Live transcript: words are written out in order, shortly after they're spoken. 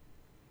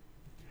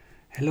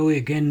Hello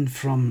again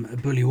from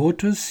Bully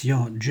Waters,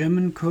 your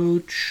German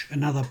coach,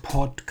 another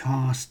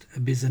podcast,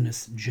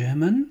 Business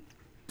German.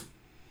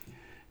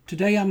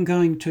 Today I'm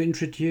going to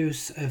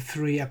introduce a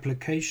free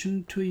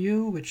application to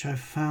you, which I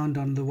found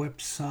on the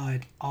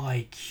website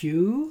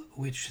IQ,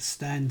 which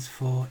stands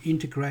for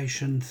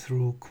Integration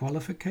Through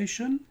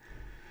Qualification.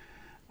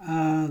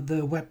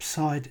 The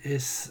website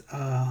is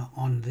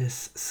on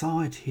this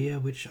side here,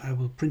 which I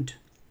will print.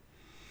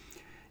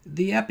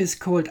 The app is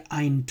called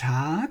Ein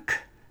Tag,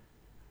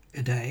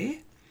 a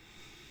day,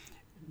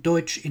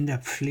 Deutsch in der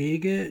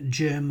Pflege,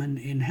 German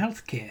in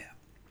healthcare.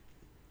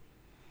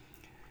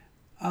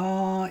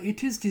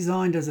 It is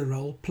designed as a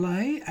role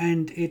play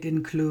and it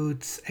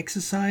includes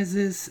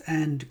exercises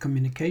and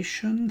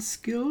communication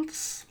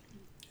skills,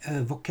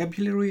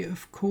 vocabulary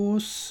of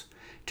course,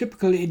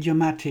 typical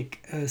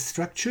idiomatic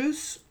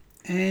structures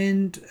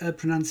and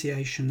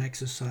pronunciation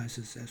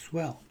exercises as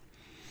well.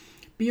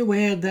 Be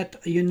aware that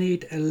you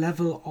need a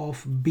level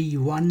of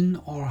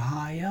B1 or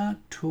higher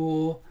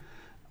to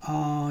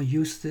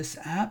use this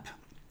app.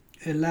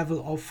 A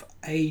level of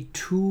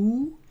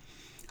A2,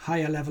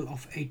 higher level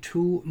of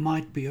A2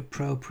 might be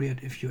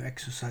appropriate if you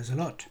exercise a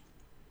lot.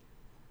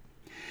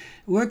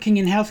 Working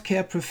in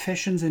healthcare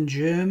professions in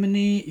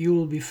Germany, you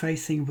will be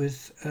facing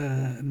with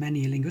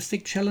many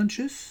linguistic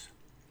challenges.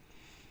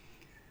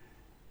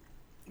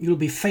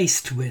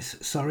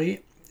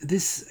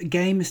 This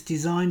game is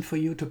designed for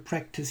you to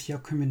practice your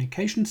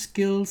communication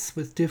skills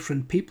with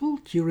different people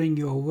during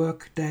your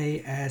work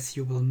day, as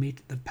you will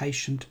meet the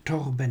patient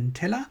Torben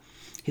Teller,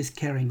 his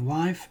caring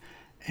wife,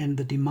 and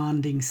the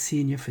demanding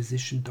senior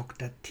physician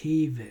Dr.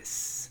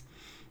 Tevis.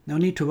 No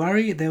need to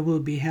worry, there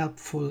will be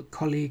helpful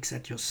colleagues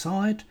at your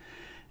side.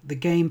 The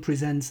game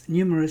presents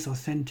numerous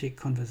authentic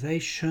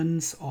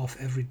conversations of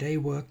everyday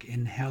work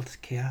in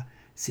healthcare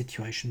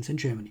situations in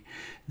Germany.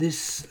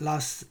 This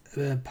last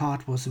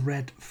part was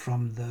read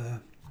from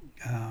the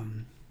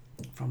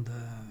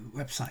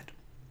website.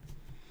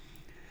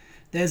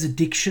 There's a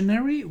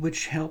dictionary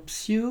which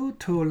helps you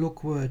to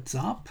look words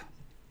up.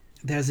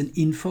 There's an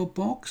info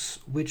box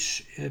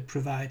which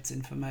provides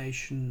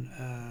information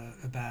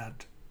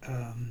about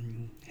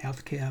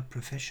healthcare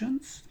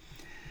professions.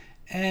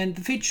 And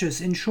the features,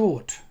 in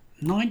short: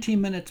 90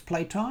 minutes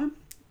playtime,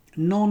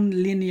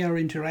 non-linear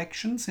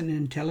interactions and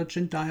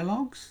intelligent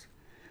dialogues,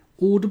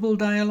 audible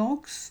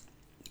dialogues,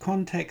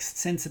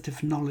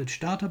 context-sensitive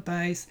knowledge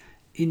database,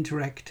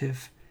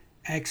 interactive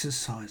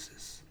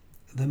exercises.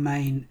 The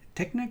main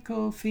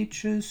technical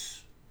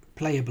features: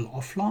 playable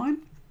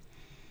offline.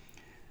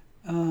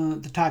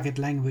 The target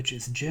language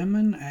is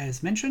German,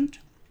 as mentioned,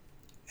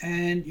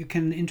 and you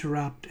can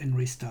interrupt and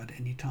restart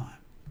anytime.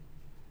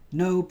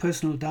 No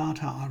personal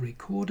data are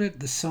recorded.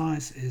 The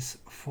size is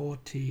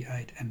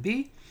 48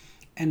 MB,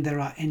 and there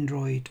are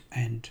Android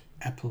and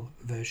Apple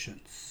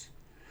versions.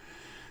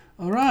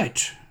 All right,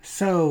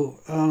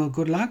 so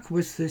good luck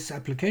with this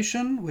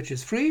application, which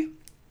is free,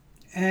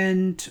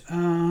 and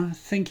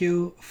thank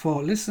you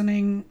for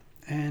listening,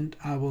 and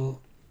I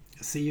will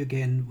see you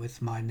again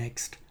with my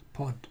next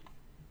pod.